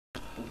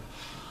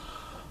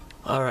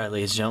All right,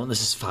 ladies and gentlemen,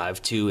 this is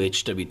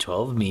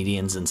 5-2-HW12,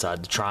 medians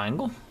inside the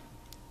triangle.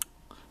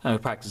 I'm going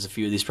to practice a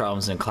few of these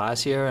problems in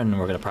class here, and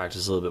we're going to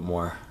practice a little bit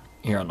more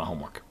here on the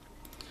homework.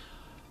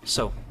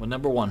 So, with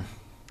number one,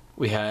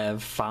 we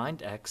have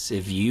find x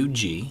if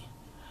UG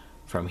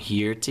from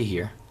here to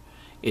here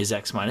is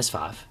x minus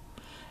 5,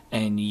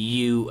 and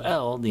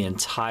UL, the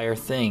entire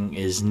thing,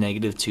 is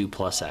negative 2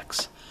 plus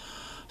x.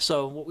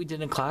 So, what we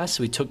did in class,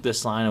 we took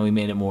this line and we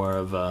made it more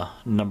of a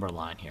number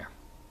line here.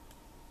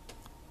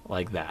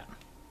 Like that.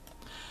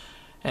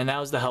 And that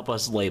was to help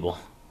us label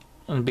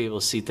and be able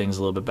to see things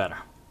a little bit better.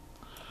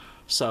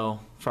 So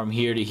from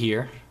here to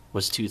here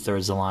was 2/3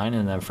 of the line,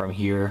 and then from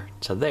here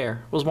to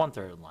there was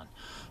 1/3 of the line.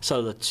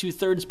 So the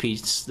 2/3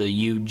 piece, the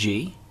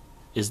UG,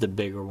 is the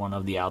bigger one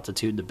of the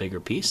altitude, the bigger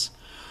piece.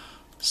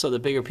 So the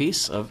bigger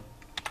piece of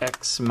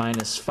x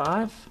minus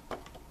 5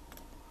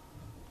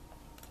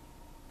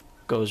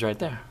 goes right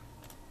there.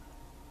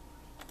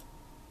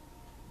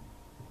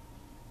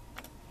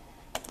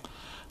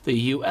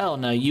 The UL,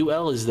 now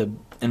UL is the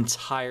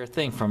entire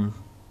thing from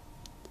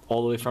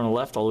all the way from the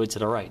left all the way to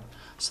the right.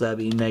 So that'd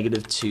be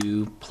negative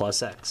 2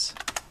 plus x.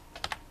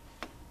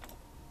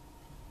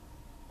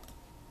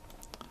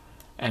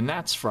 And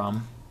that's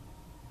from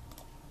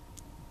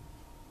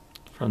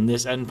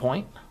this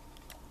endpoint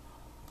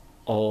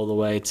all the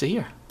way to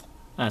here.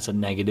 That's a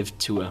negative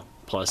 2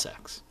 plus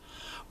x.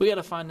 We got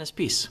to find this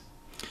piece.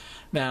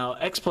 Now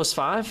x plus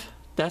 5,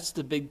 that's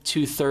the big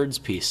 2/3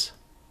 piece.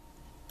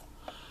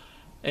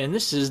 And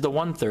this is the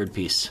 1/3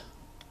 piece.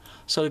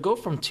 So to go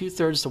from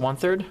 2/3 to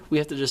 1/3, we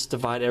have to just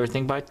divide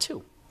everything by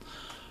 2.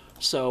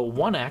 So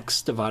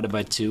 1x divided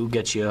by 2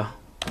 gets you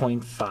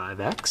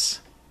 0.5x.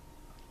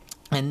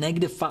 And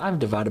negative 5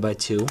 divided by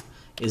 2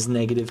 is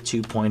negative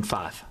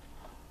 2.5.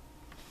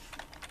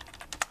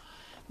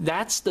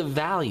 That's the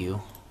value,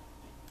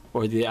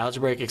 or the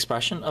algebraic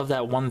expression, of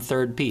that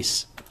 1/3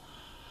 piece.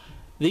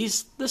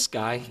 This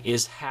guy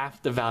is half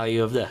the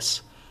value of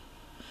this.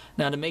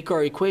 Now to make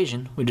our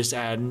equation, we just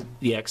add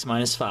the x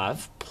minus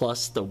 5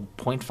 plus the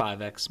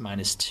 0.5x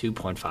minus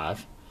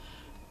 2.5.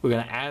 We're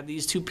going to add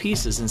these two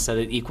pieces and set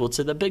it equal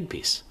to the big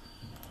piece.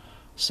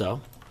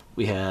 So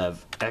we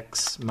have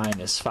x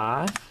minus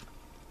 5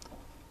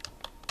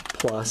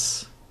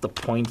 plus the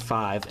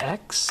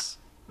 0.5x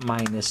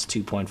minus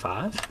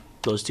 2.5.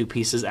 Those two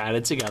pieces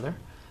added together,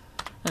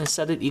 and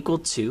set it equal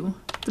to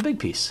the big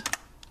piece.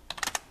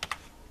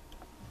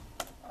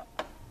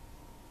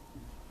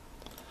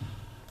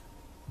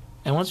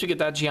 And once we get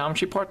that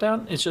geometry part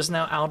down, it's just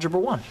now algebra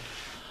 1,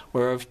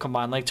 where we've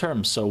combined like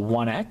terms. So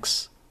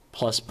 1x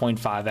plus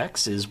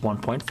 0.5x is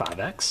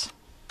 1.5x.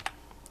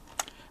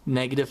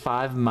 Negative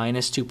 5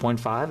 minus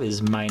 2.5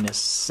 is minus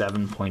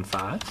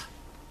 7.5.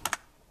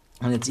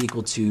 And it's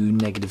equal to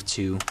negative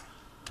 2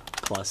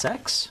 plus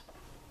x.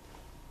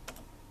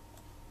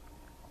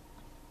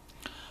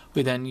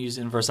 We then use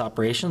inverse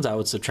operations. I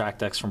would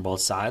subtract x from both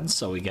sides,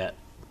 so we get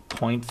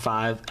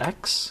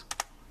 0.5x.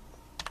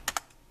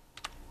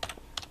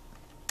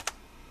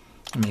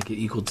 Make it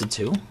equal to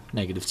 2,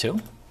 negative 2.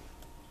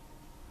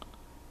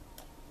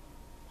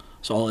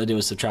 So all I do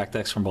is subtract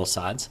x from both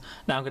sides.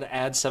 Now I'm going to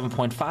add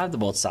 7.5 to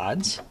both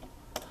sides,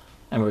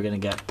 and we're going to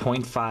get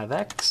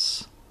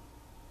 0.5x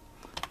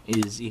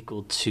is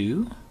equal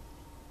to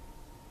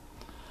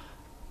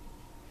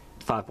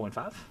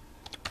 5.5.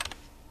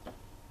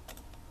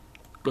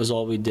 Because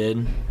all we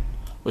did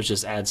was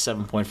just add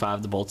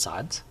 7.5 to both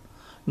sides.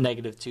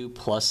 Negative 2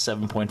 plus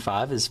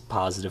 7.5 is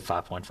positive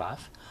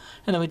 5.5.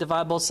 And then we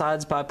divide both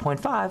sides by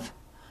 0.5,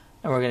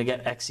 and we're going to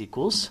get x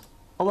equals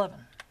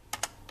 11.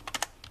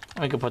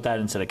 And we can put that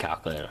into the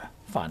calculator,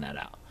 find that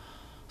out.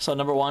 So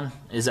number one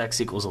is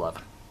x equals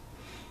 11.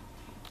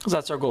 Because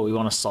that's our goal. We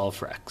want to solve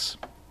for x.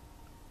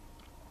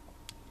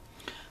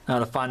 Now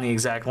to find the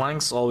exact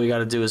lengths, all we got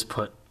to do is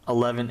put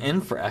 11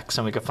 in for x,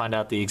 and we can find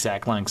out the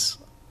exact lengths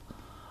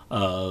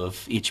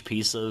of each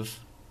piece of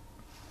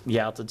the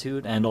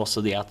altitude and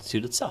also the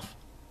altitude itself.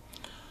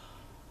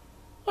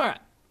 All right.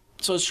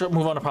 So let's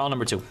move on to problem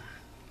number 2.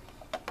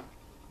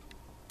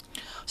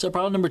 So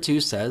problem number 2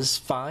 says,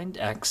 find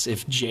x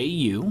if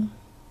JU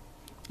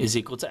is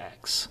equal to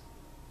x.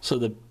 So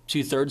the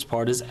 2/3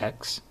 part is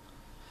x.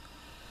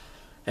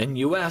 And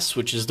US,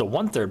 which is the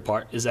 1/3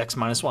 part, is x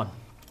minus 1.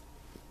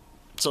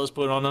 So let's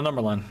put it on the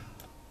number line.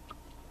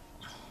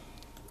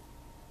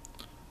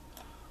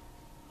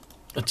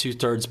 The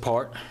 2/3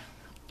 part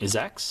is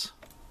x.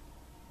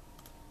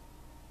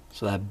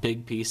 So that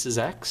big piece is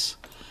x.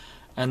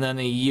 And then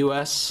the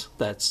US,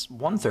 that's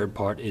 1/3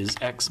 part, is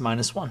x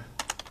minus 1.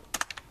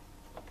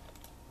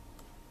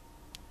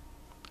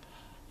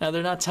 Now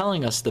they're not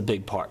telling us the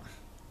big part.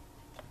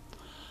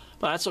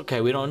 But that's okay,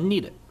 we don't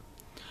need it.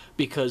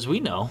 Because we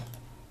know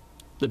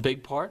the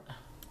big part,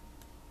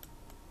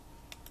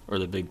 or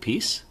the big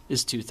piece,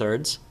 is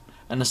 2/3,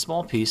 and the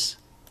small piece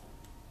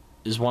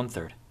is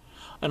 1/3.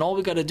 And all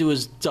we got to do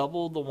is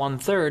double the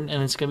 1/3,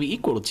 and it's going to be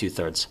equal to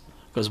 2/3.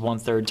 Because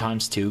 1/3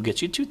 times 2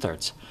 gets you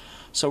 2/3.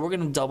 So we're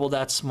going to double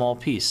that small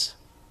piece.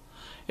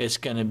 It's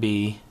going to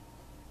be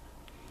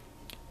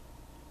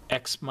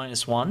x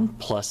minus 1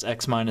 plus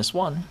x minus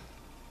 1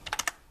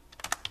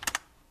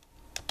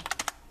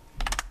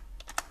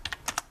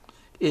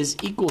 is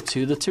equal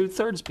to the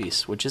 2/3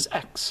 piece, which is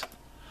x.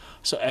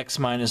 So x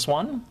minus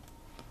 1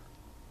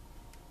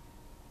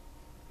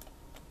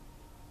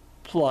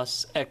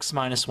 plus x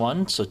minus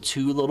 1, so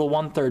two little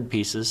 1/3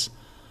 pieces,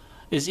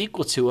 is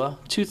equal to a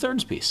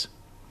 2/3 piece.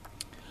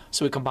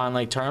 So we combine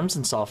like terms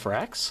and solve for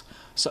x.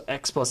 So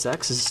x plus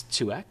x is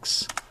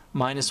 2x.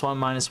 Minus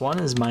 1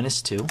 is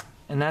minus 2.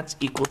 And that's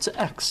equal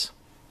to x.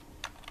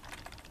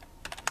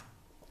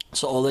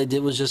 So all they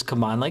did was just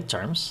combine like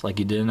terms, like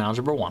you did in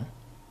Algebra 1.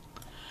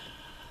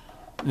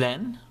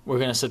 Then we're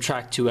going to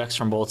subtract 2x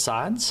from both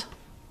sides.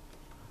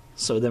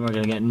 So then we're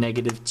going to get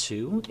negative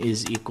 2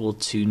 is equal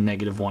to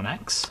negative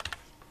 1x.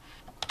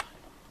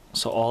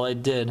 So all I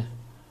did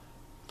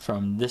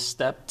from this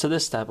step to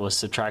this step was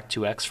subtract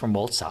 2x from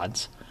both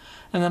sides.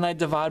 And then I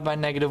divide by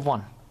negative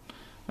 1.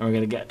 And we're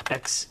going to get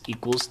x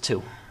equals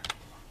 2.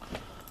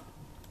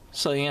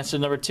 So the answer to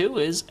number 2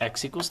 is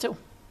x equals 2.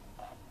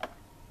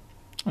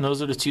 And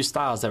those are the two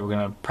styles that we're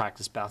going to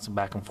practice bouncing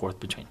back and forth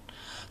between.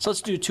 So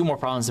let's do 2 more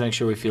problems to make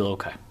sure we feel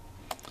okay.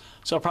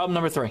 So problem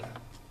number 3.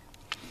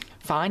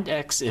 Find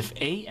x if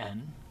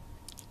an,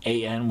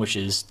 which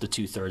is the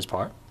 2/3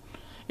 part,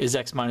 is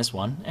x minus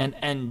 1, and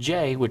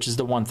nj, which is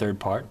the 1/3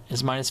 part,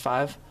 is minus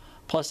 5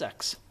 plus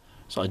x.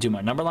 So I do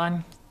my number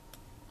line,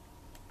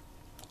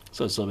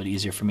 so it's a little bit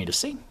easier for me to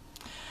see.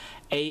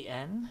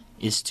 An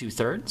is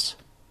 2/3,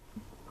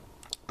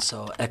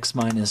 so x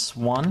minus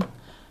 1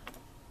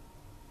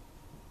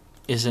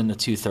 is in the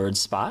 2/3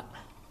 spot,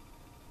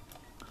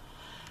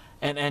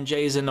 and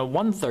nj is in the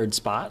 1/3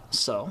 spot,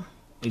 so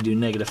we do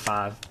negative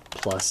 5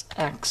 plus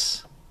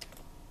x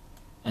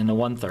in the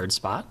 1/3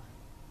 spot.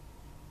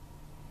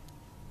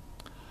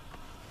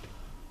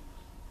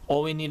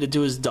 All we need to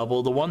do is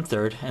double the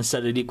 1/3 and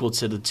set it equal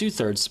to the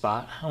 2/3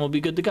 spot, and we'll be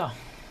good to go.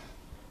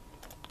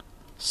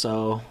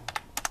 So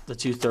the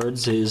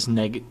 2/3 is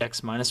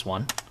x minus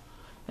 1,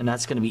 and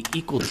that's going to be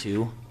equal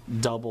to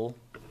double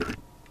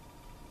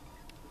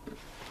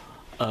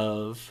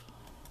of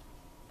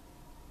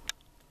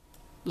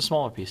the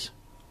smaller piece.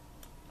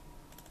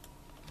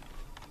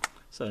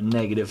 So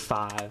negative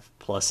 5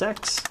 plus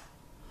x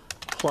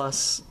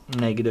plus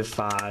negative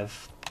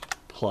 5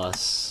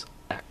 plus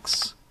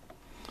x.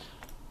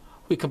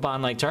 We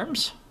combine like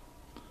terms.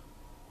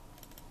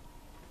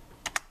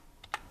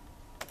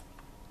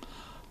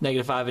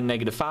 Negative 5 and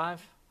negative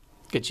 5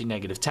 get you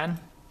negative 10.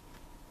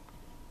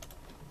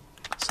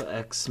 So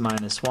x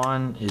minus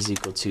 1 is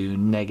equal to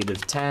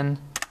negative 10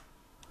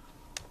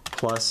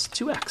 plus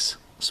 2x.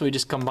 So we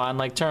just combine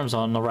like terms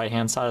on the right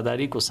hand side of that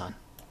equal sign.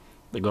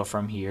 They go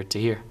from here to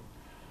here.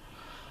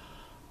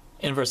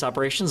 Inverse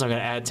operations, I'm going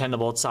to add 10 to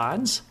both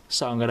sides.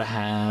 So I'm going to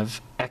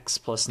have x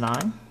plus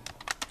 9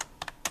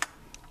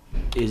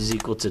 is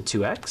equal to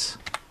 2x.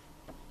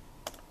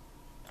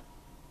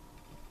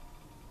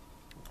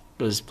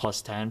 Goes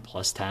plus 10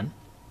 plus 10.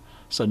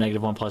 So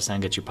negative 1 plus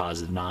 10 gets you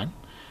positive 9.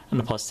 And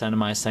the plus 10 and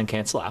minus 10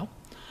 cancel out.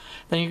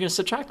 Then you're going to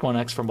subtract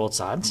 1x from both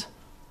sides.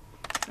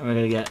 And we're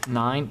going to get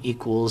 9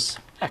 equals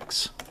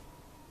x.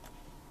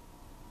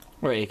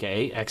 Or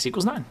aka x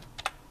equals 9.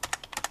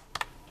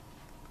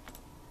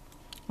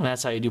 And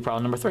that's how you do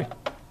problem number 3.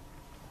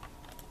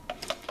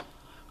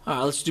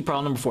 Alright, let's do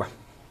problem number 4.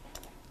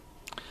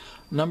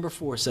 Number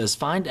 4 says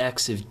find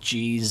x if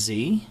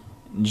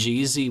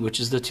gz, which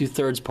is the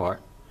 2/3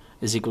 part,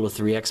 is equal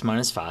to 3x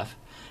minus 5,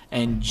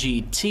 and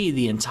gt,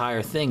 the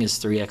entire thing, is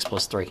 3x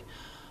plus 3.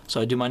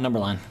 So I do my number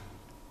line,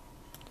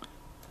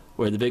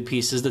 where the big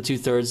piece is the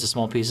 2/3, the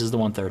small piece is the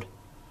 1/3.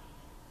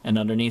 And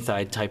underneath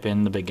I type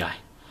in the big guy.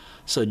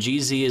 So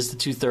gz is the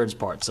 2/3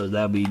 part, so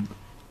that would be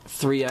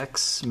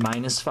 3x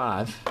minus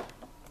 5.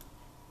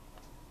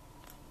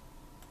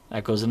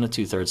 That goes in the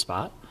 2/3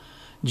 spot.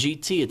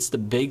 GT, it's the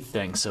big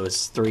thing, so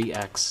it's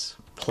 3x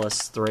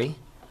plus 3.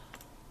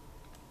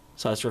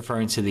 So that's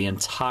referring to the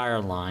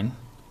entire line.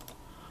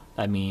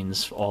 That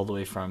means all the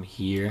way from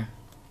here,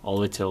 all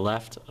the way to the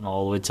left, and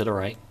all the way to the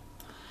right.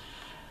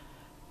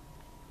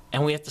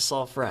 And we have to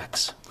solve for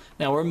x.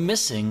 Now we're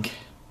missing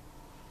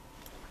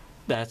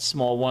that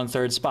small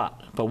 1/3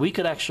 spot, but we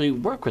could actually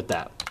work with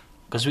that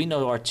because we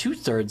know our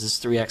 2/3 is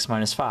 3x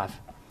minus 5.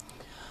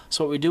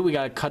 So what we do, we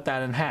got to cut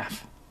that in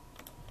half.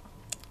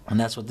 And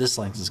that's what this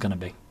length is going to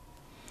be.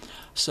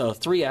 So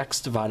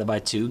 3x divided by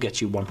 2 gets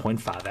you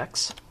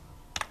 1.5x.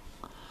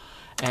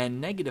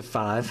 And negative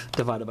 5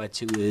 divided by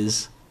 2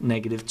 is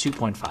negative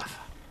 2.5.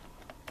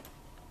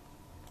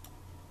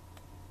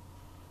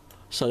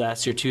 So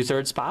that's your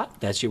 2/3 spot.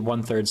 That's your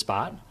 1/3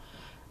 spot.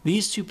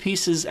 These two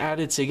pieces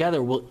added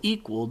together will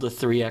equal the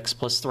 3x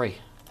plus 3.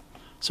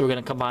 So we're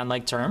going to combine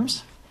like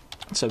terms.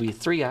 So it'll be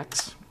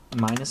 3x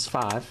minus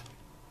 5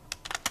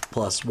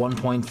 plus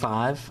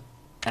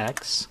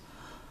 1.5x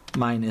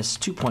minus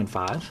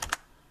 2.5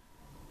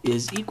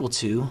 is equal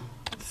to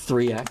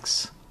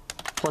 3x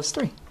plus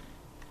 3.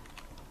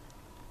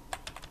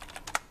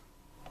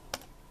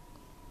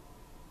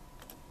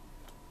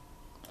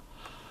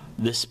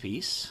 This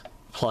piece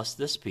plus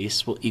this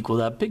piece will equal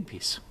that big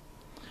piece.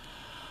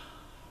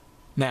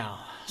 Now,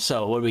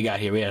 so what do we got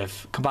here? We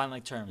have combined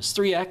like terms,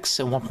 3x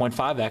and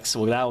 1.5x.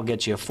 Well, that will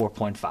get you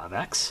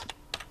 4.5x.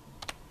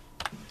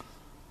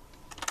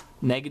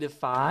 Negative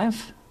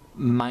 5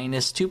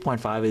 minus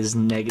 2.5 is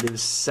negative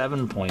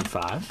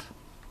 7.5.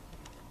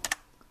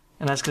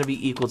 And that's going to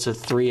be equal to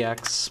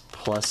 3x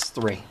plus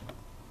 3.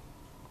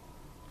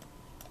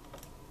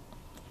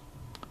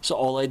 So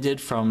all I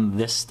did from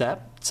this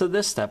step to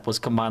this step was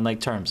combine like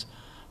terms.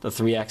 The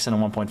 3x and a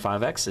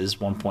 1.5x is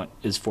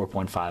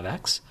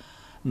 4.5x.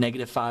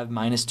 Negative 5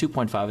 minus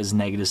 2.5 is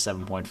negative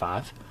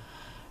 7.5.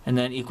 And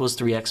then equals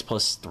 3x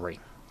plus 3.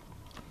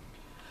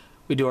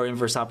 We do our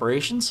inverse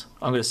operations.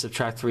 I'm going to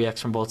subtract 3x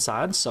from both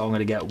sides. So I'm going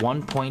to get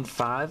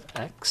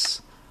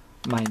 1.5x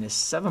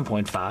minus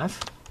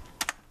 7.5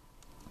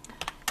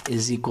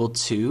 is equal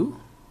to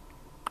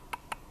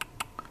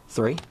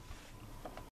 3.